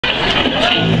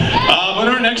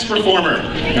next performer,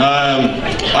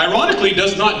 ironically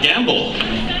does not gamble.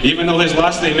 Even though his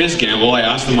last name is Gamble, I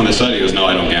asked him on the side, he goes, no,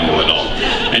 I don't gamble at all.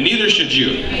 And neither should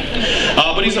you.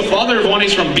 But he's a father of one,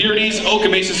 he's from Beardy's,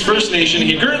 Okemasis First Nation.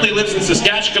 He currently lives in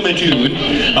Saskatchewan.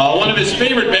 One of his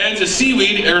favorite bands is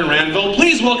Seaweed, Aaron Ranville.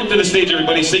 Please welcome to the stage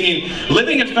everybody singing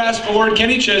Living It Fast Forward,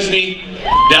 Kenny Chesney,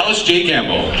 Dallas J.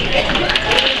 Gamble.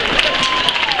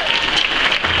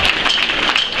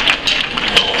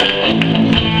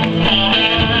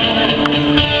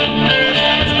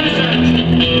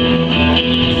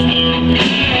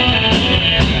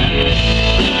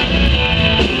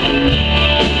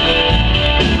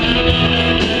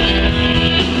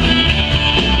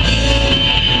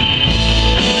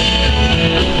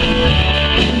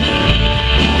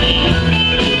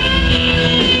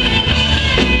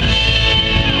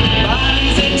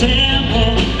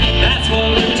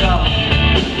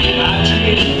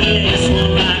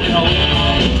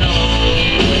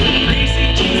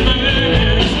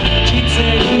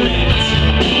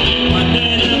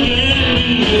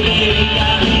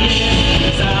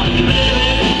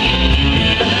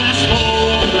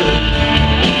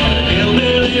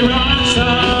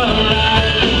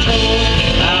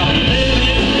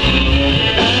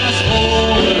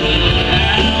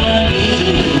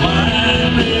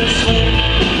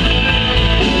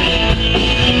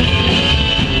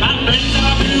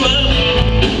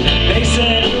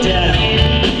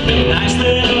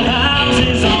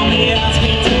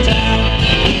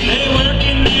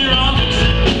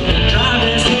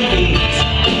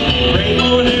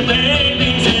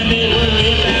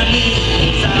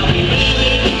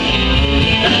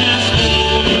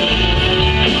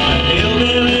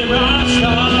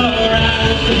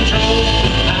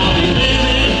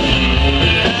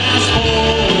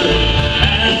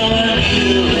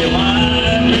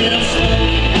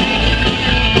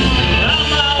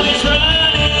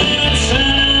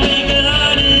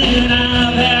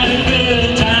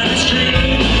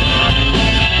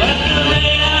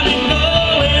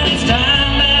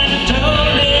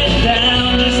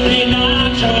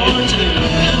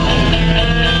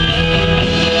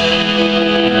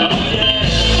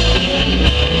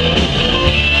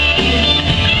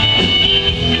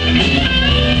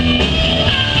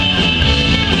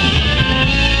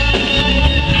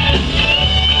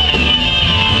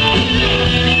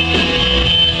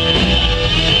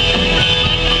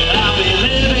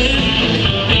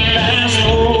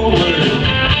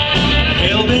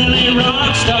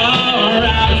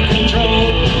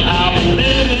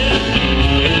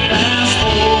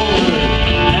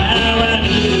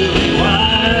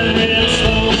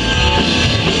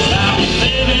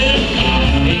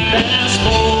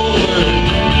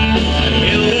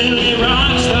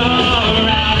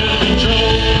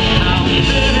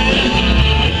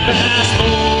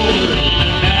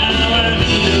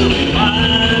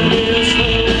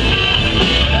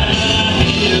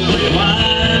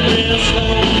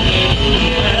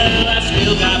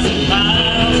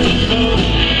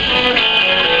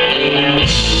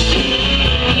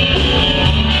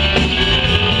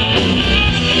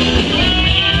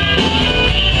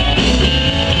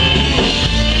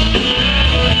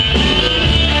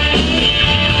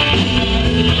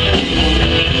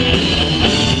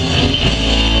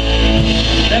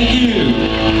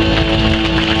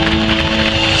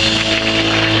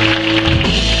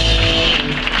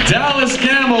 Dallas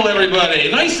Gamble,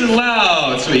 everybody. Nice and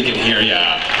loud so we can hear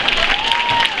ya.